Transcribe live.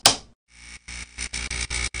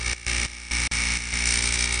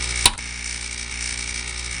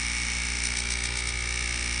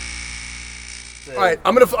All right,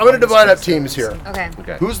 I'm gonna divide up teams here. Okay.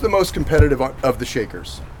 Who's the most competitive of the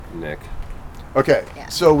Shakers? Nick. Okay,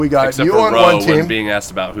 so we got Except you for on Ro one when team. being asked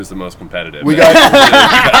about who's the most competitive. We got.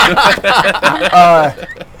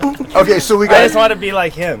 Okay, so we got. I just want to be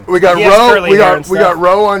like him. We got He has Ro. curly We hair got and we stuff. got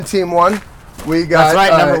Ro on team 1. We got That's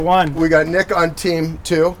right, number 1. We got Nick on team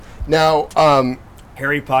 2. Now,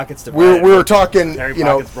 Harry Pockets we divided. were talking. Harry You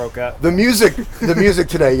know, Pockets broke up. the music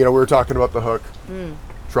today. You know, we were talking about the hook.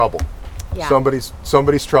 Trouble. Yeah.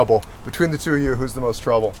 Somebody's trouble. Between the two of you, who's the most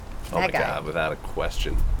trouble? Oh my That guy. God, without a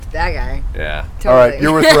question. That guy. Yeah. Totally. All right,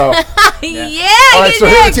 you're with Ro. Yeah. All right, so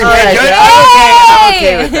here's the team. All right, Hey, good. I'm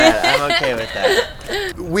okay with that. I'm okay with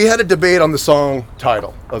that. we had a debate on the song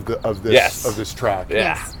title of this Yes. of this track Yeah.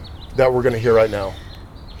 Yes. that we're going to hear right now.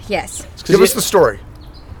 Yes. Give us the story.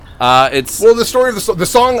 It's Well, the story of the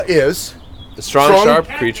song is, the strong, strong- sharp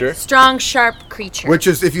creature. Strong, sharp creature. which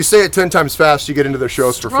is if you say it 10 times fast, you get into their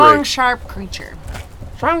shows for Strong, free. sharp creature.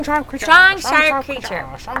 Strong, sharp creature.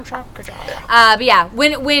 But yeah,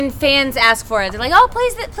 when fans ask for it, they're like, "Oh, play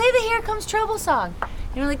the Here Comes Trouble song."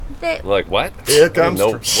 And we're like, Like what? Here I don't comes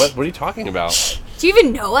know. tr- What are you talking about? "Do you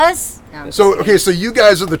even know us?" No, I'm So okay, so you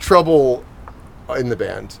guys are the trouble in the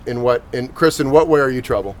band. Chris, in what way are you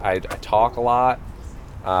trouble? I talk a lot.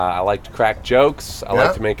 I like to crack jokes. I Yeah.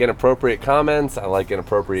 like to make inappropriate comments. I like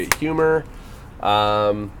inappropriate humor.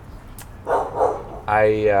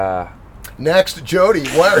 Next, Jody.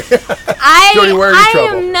 Why are I, Jody, where are you I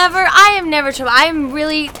trouble? am never trouble.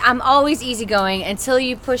 I'm always easygoing until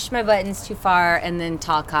you push my buttons too far, and then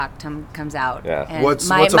tall cock comes out. Yeah. And What's a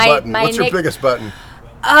button? What's your biggest button?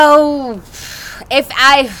 Oh,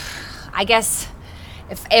 I guess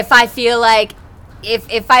if I feel like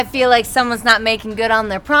someone's not making good on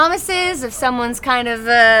their promises, if someone's kind of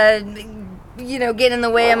getting in the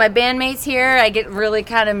way of my bandmates here, I get really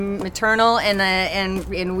kind of maternal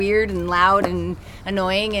and weird and loud and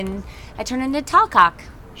annoying, and I turn into tall cock.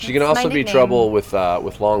 She can That's my also be nickname. trouble with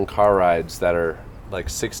long car rides that are like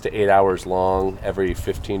 6 to 8 hours long, every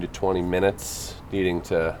 15 to 20 minutes, needing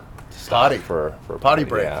to stop Potty. for a Potty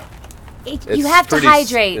break. Yeah. You It's have to pretty-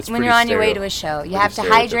 hydrate it's when pretty you're on your way stereo- to a show. You pretty have to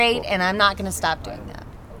hydrate, stereotypical. and I'm not going to stop doing that.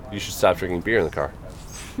 You should stop drinking beer in the car.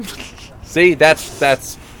 See, that's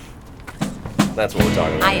what we're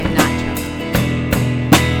talking about. I am not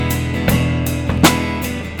trouble.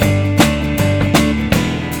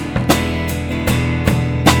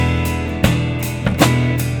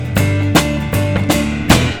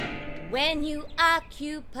 When you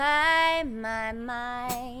occupy my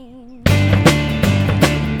mind,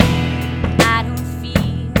 I don't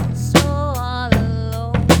feel so all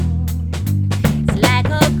alone. It's like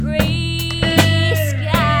a gray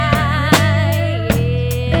sky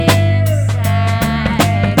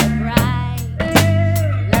inside a bright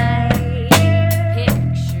light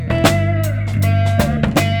picture.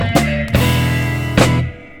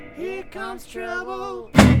 Here comes trouble.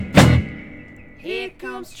 Here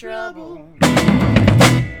comes trouble.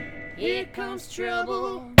 Here comes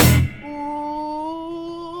trouble.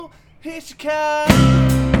 Ooh, here she comes.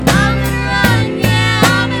 I'm gonna run, yeah,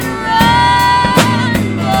 I'm gonna run,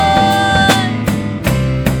 boy.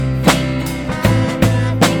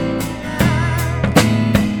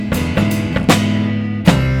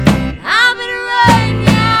 I'm gonna run,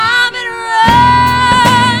 yeah, I'm gonna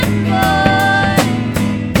run, boy.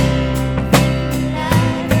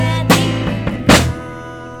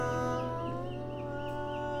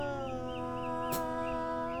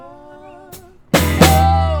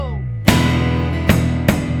 Oh.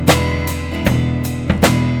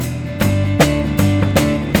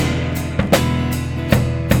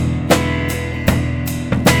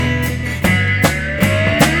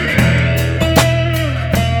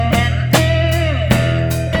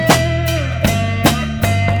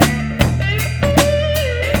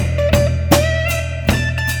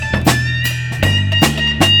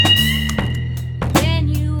 When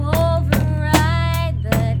you override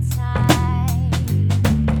the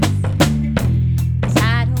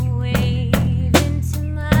tidal wave into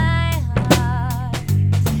my heart,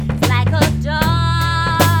 it's like a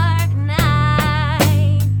dark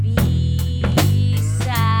night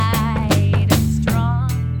beside a strong,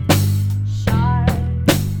 sharp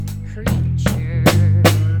creature.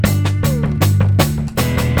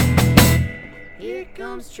 Here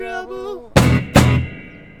comes trouble.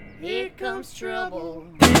 Here comes trouble.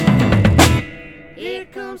 Here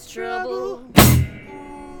comes trouble.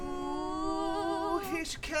 Ooh, here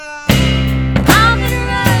she comes. I'm gonna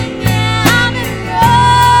run, yeah, I'm gonna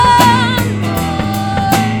run, boy.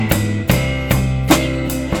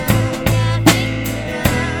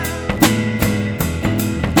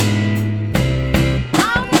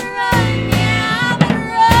 I'm gonna run, yeah,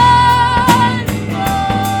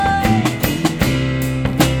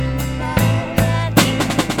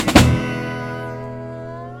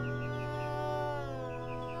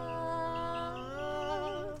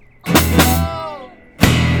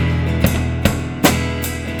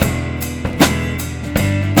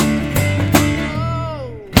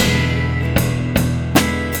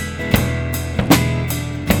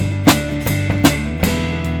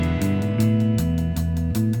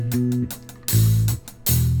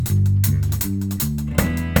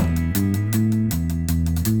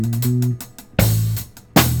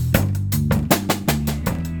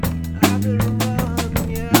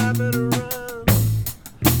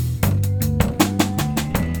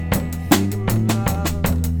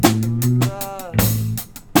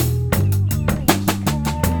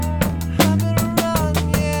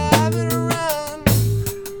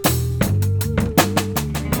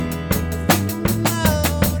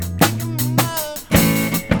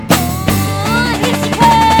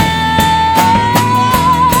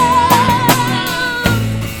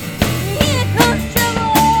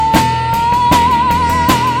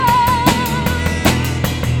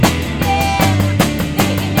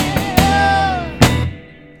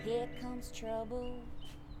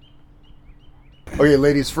 Okay,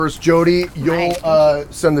 ladies first. Jody, you'll Right.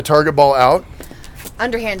 send the target ball out.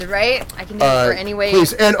 Underhanded, right? I can do it for any way.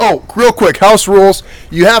 Please. And real quick, house rules.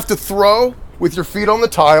 You have to throw with your feet on the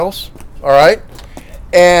tiles. All right.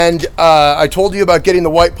 And I told you about getting the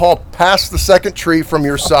white ball past the second tree from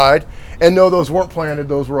your side. And no, those weren't planted.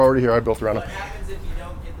 Those were already here. I built around them. What happens if you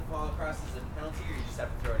don't get the ball across as a penalty, or you just have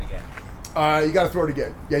to throw it again? You got to throw it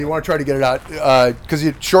again. Yeah, you want to try to get it out because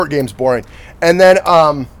short game's boring. And then,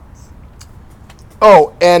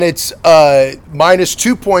 and it's minus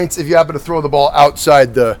 2 points if you happen to throw the ball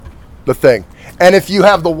outside the thing. And if you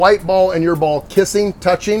have the white ball and your ball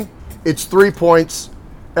touching, it's 3 points.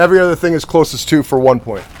 Every other thing is closest to for 1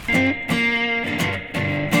 point.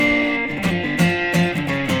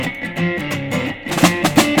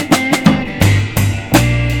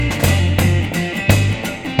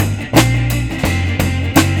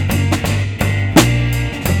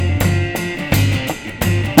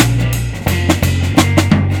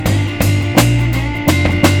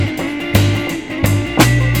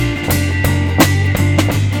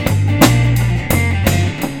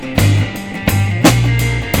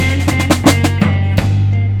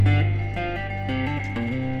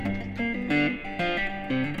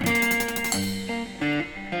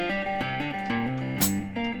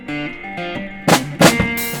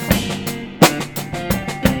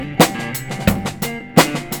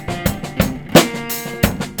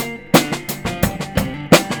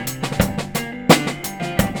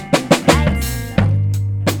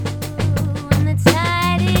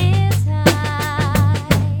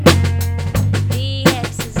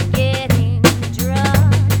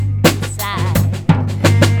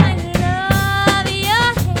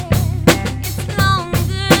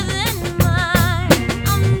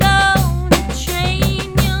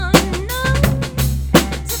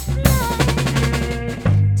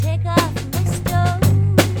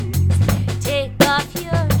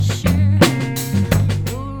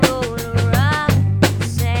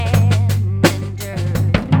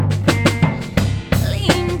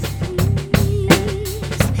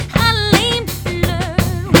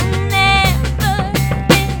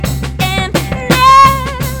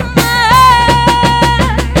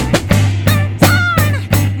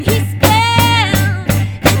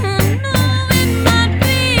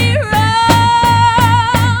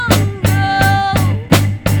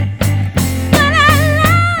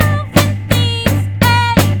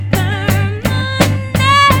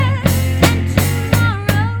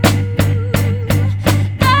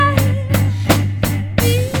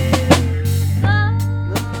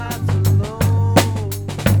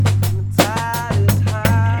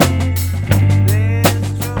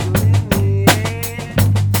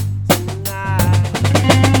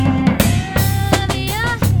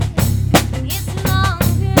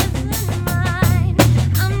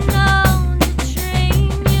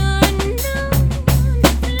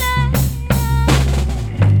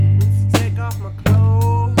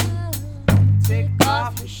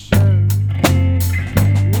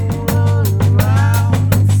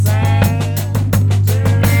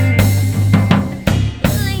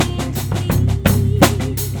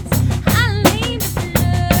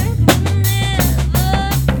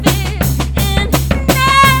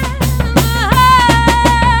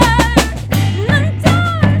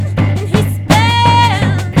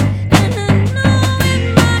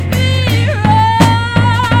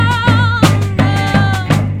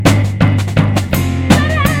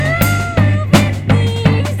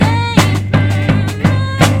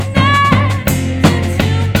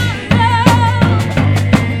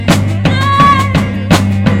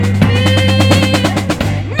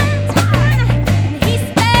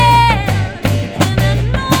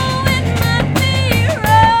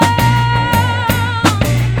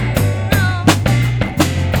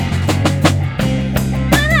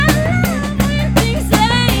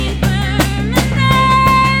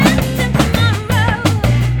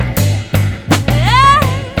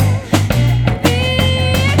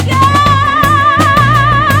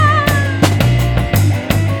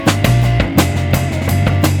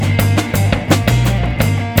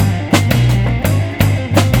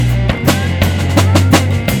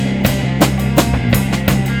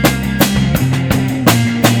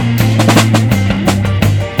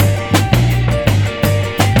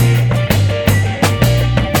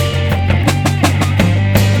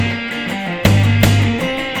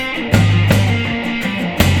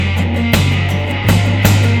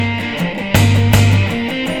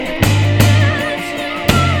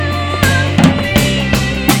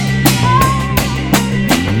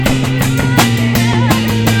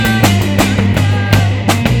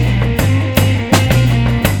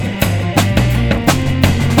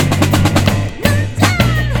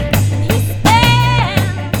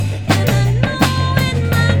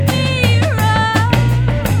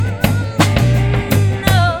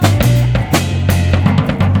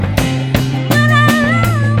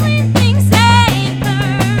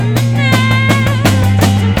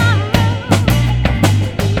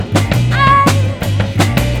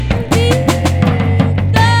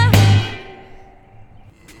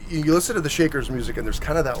 listen to the Shakers music and there's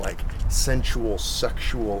kind of that like sensual,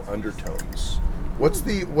 sexual undertones. Who's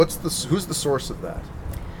the source of that?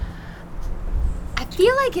 I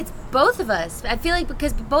feel like it's both of us. I feel like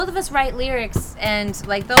because both of us write lyrics, and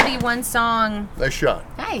like there'll be one song. Nice shot.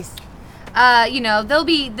 Nice. There'll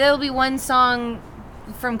be one song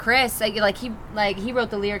from Chris. He wrote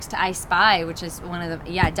the lyrics to "I Spy," which is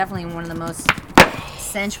definitely one of the most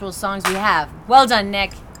sensual songs we have. Well done,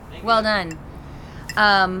 Nick. Well done.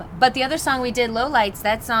 But the other song we did, "Lowlights,"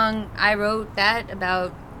 that song I wrote that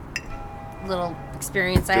about little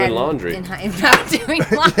experience I had laundry. about doing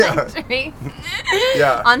laundry.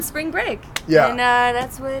 Yeah. On spring break. Yeah. And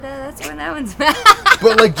that's what that one's about.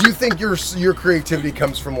 But like, do you think your creativity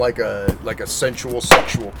comes from like a sensual,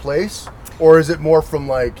 sexual place, or is it more from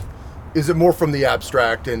the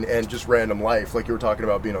abstract and just random life, like you were talking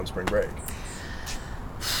about being on spring break?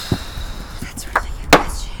 That's a really good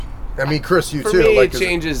question. I mean, Chris, you For too. me, Like, it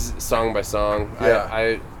changes song by song.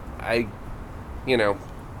 Yeah.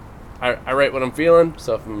 I write what I'm feeling.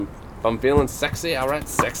 So if I'm feeling sexy, I'll write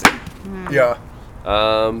sexy. Yeah.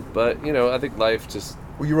 But I think life just.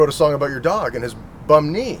 Well, you wrote a song about your dog and his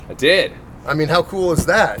bum knee. I did. I mean, how cool is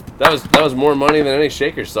that? That was more money than any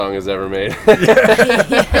Shaker song has ever made.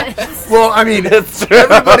 Well, I mean,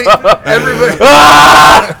 everybody.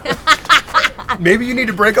 Maybe you need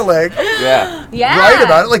to break a leg. Yeah. Yeah. Write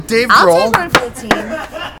about it, like Dave Grohl. I'll take one for the team.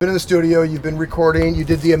 Been in the studio, you've been recording, you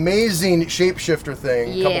did the amazing Shapeshifter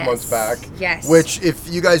thing a couple months back. Yes. Which,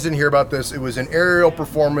 if you guys didn't hear about this, it was an aerial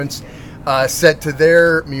performance set to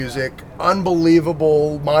their music.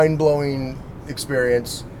 Unbelievable, mind-blowing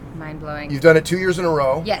experience. Mind-blowing. You've done it 2 years in a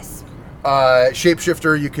row. Yes.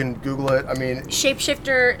 Shapeshifter, you can Google it. I mean,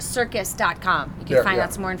 Shapeshiftercircus.com. You can Yeah, find yeah.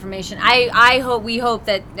 out some more information. We hope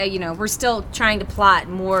that we're still trying to plot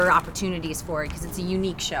more opportunities for it because it's a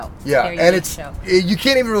unique show. yeah, Very and unique show. you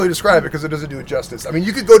can't even really describe it because it doesn't do it justice. I mean,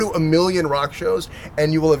 you could go to a million rock shows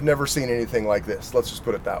and you will have never seen anything like this. Let's just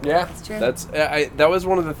put it that way. Yeah, That's true. That was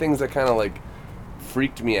one of the things that kind of like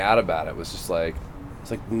freaked me out about it. Was just like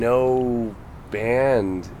it's like no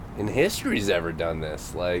band in history's ever done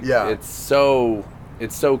this. Like, Yeah. it's so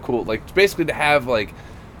cool. Like, basically to have like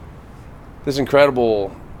this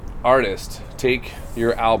incredible artist take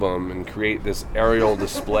your album and create this aerial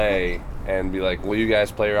display and be like, will you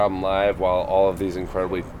guys play your album live while all of these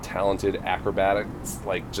incredibly talented acrobatics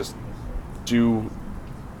like just do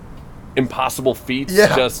impossible feats,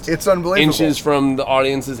 Yeah, just it's unbelievable. inches from the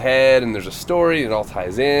audience's head, and there's a story and it all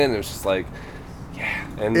ties in. It was just like, yeah,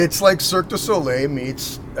 and It's like Cirque du Soleil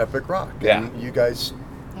meets Epic Rock. Yeah. And you guys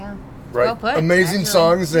Yeah. write Well put, amazing actually.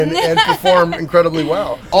 songs and perform incredibly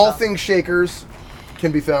well. All things Shakers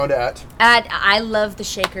can be found at. At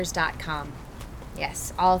ilovetheshakers.com.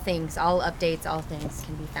 Yes, all updates, all things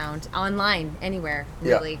can be found online, anywhere,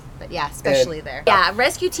 Yeah. really. But yeah, especially there. Yeah,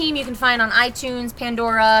 Rescue Team you can find on iTunes,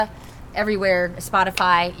 Pandora, everywhere,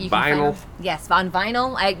 Spotify. You can Vinyl. Find, yes, on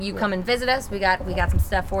vinyl. You come and visit us. We got some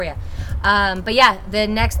stuff for you. But yeah, the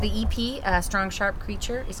EP, Strong Sharp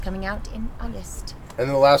Creature, is coming out in August. And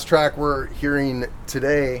then the last track we're hearing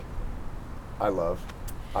today, I love,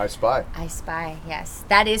 I Spy. I Spy. Yes,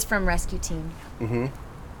 that is from Rescue Team. Mm-hmm.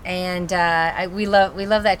 And we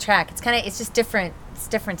love that track. It's just different. It's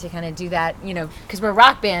different to kind of do that, because we're a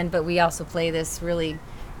rock band, but we also play this really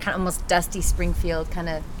kind of almost dusty Springfield kind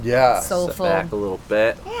of Yeah. soulful. Step back a little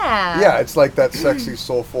bit. Yeah. Yeah, it's like that sexy,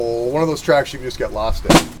 soulful, one of those tracks you can just get lost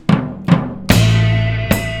in.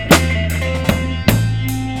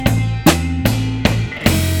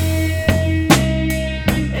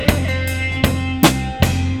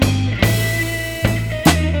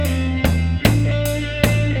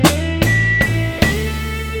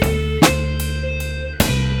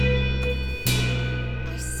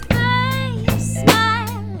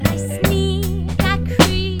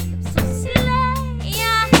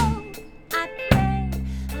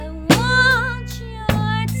 I want your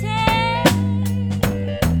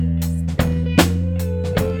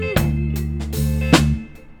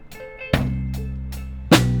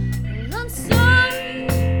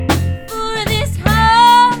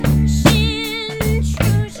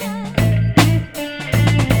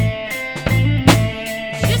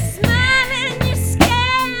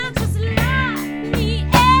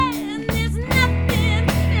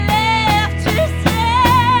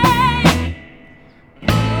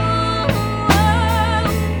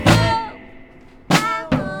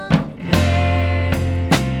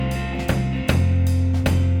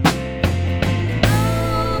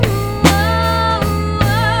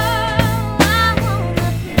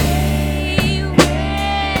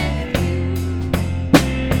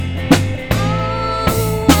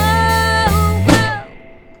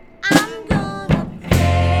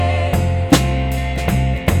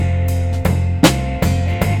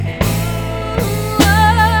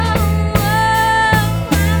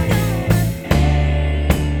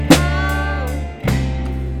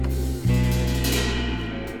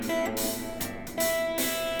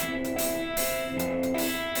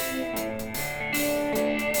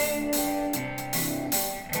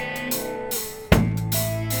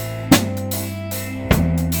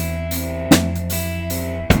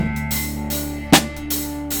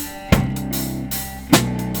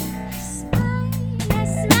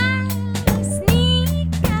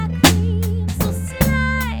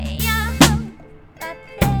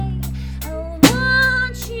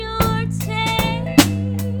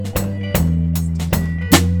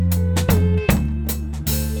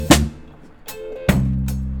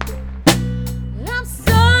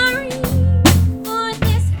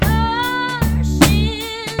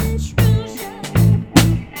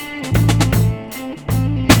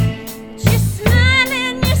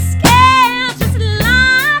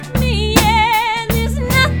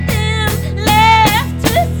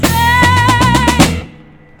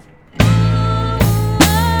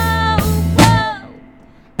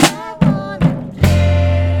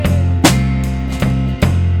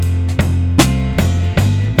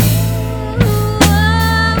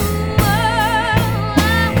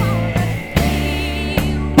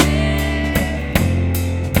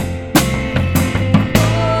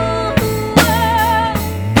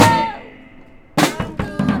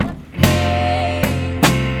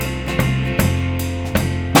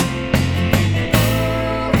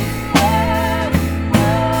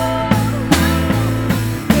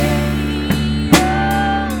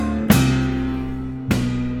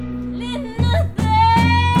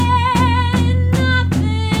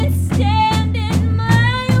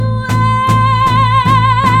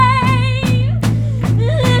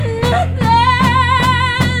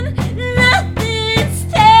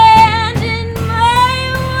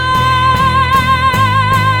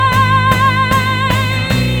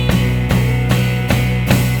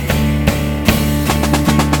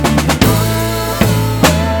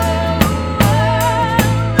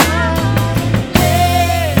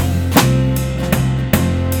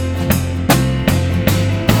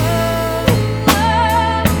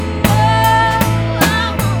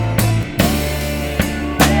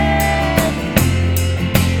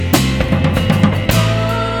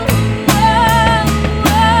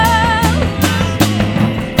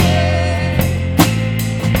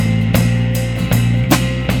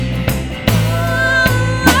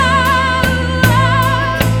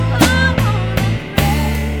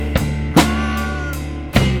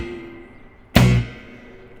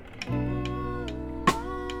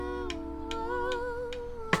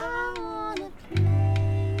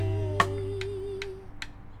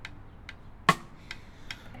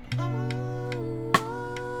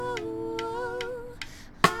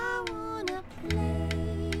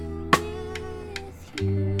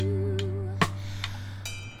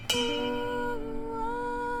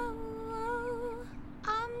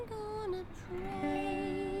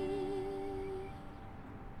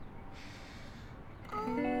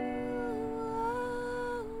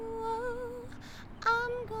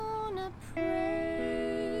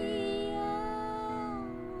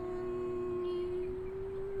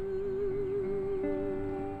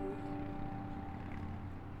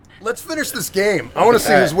Let's finish this game. I want to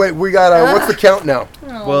see this. Wait, we got what's the count now?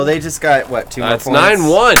 Well, they just got what 2 more It's points.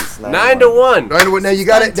 9-1. 9-1. Now you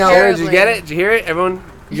got it now. Terrible. Did you get it? Did you hear it? Everyone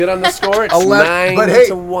good on the score? It's 11 but hey-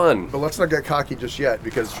 9-1. But let's not get cocky just yet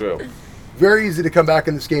because True. very easy to come back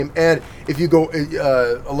in this game. And if you go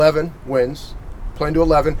 11 wins, playing to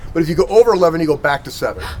 11. But if you go over 11, you go back to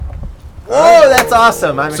 7. Oh, that's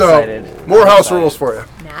awesome! I'm So excited. more I'm house excited. rules for you.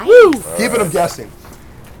 Nice. Keeping them guessing.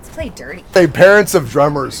 Let's play dirty. Hey, parents of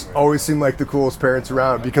drummers always seem like the coolest parents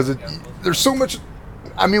around because there's so much.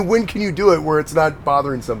 I mean, when can you do it where it's not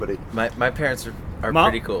bothering somebody? My parents are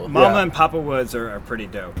Mom- pretty cool. Mama Yeah. and Papa Woods are pretty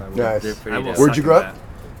dope. I will- Nice. They're pretty I will dope. Where'd you suck grow at up?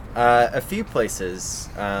 that. A few places.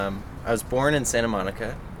 I was born in Santa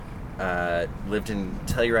Monica. Lived in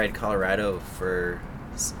Telluride, Colorado for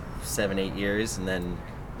 7-8 years, and then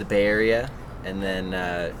the Bay Area, and then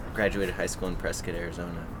graduated high school in Prescott,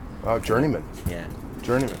 Arizona. Oh, journeyman. Yeah.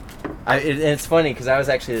 Journeyman. And it's funny because I was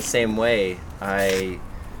actually the same way. I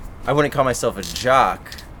wouldn't call myself a jock.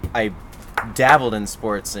 I dabbled in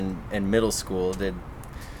sports in middle school. Did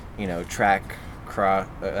track,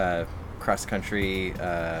 cross country,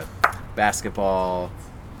 basketball,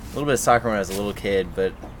 a little bit of soccer when I was a little kid.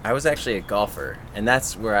 But I was actually a golfer, and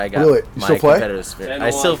that's where I got Really? You my still play? competitive spirit. I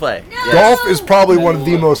still play. Yeah. Golf is probably one of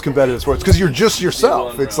the most competitive sports because you're just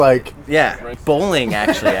yourself. It's like Yeah, bowling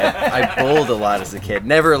actually. I bowled a lot as a kid.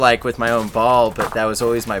 Never like with my own ball, but that was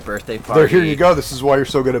always my birthday party. there. Here you go. This is why you're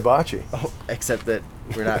so good at bocce. Except that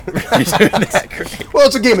we're not really doing that great. Well,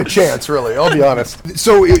 it's a game of chance, really. I'll be honest.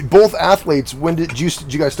 So, both athletes. When did you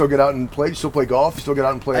guys still get out and play? You still play golf? You still get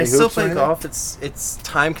out and play? I any still hoops or play anything? golf. It's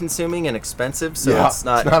time consuming and expensive, so Yeah, it's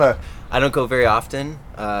not. I don't go very often.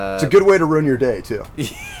 It's a good way to ruin your day too.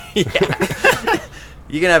 Yeah.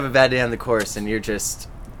 You can have a bad day on the course, and you're just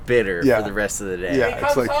bitter Yeah. for the rest of the day. Yeah,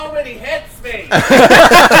 it's like home and he hits me.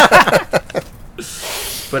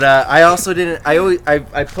 But I also didn't.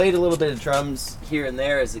 I played a little bit of drums here and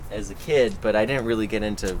there as a kid, but I didn't really get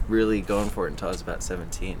into really going for it until I was about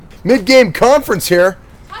 17. mid-game conference here.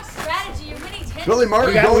 Talk strategy. You're winning 10. Billy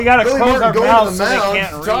Martin, We gotta Billy close Martin our going mouths to so the they mound can't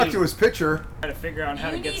to talk read. to his pitcher. Try to figure out how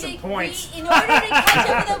to get some points. In order to catch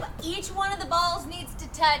up with them, each one of the balls needs to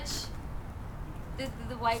touch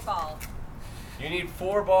the white ball. You need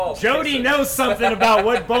 4 balls. Jody knows something about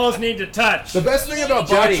what balls need to touch. The best thing about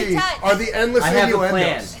Jody. bocce are the endless I have a plan.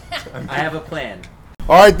 innuendos. I have a plan.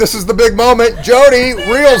 All right, this is the big moment. Jody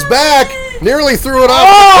reels back, nearly threw it off.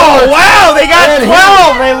 Oh, wow, they got And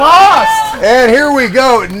 12. They lost. And here we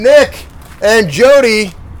go. Nick and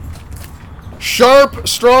Jody, sharp,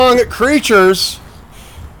 strong creatures,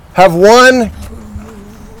 have won.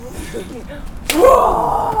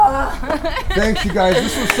 Thanks, you guys.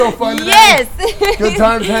 This was so fun today. Yes. Good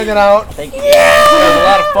times hanging out. Thank you. It was a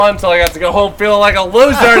lot of fun until I got to go home feeling like a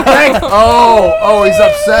loser. Thanks. Oh, he's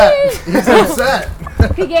upset. He's upset.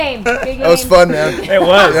 Good game. Good game. That was fun, man. It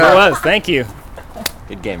was. Yeah. It was. Thank you.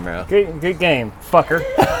 Good game, bro. Good game, fucker.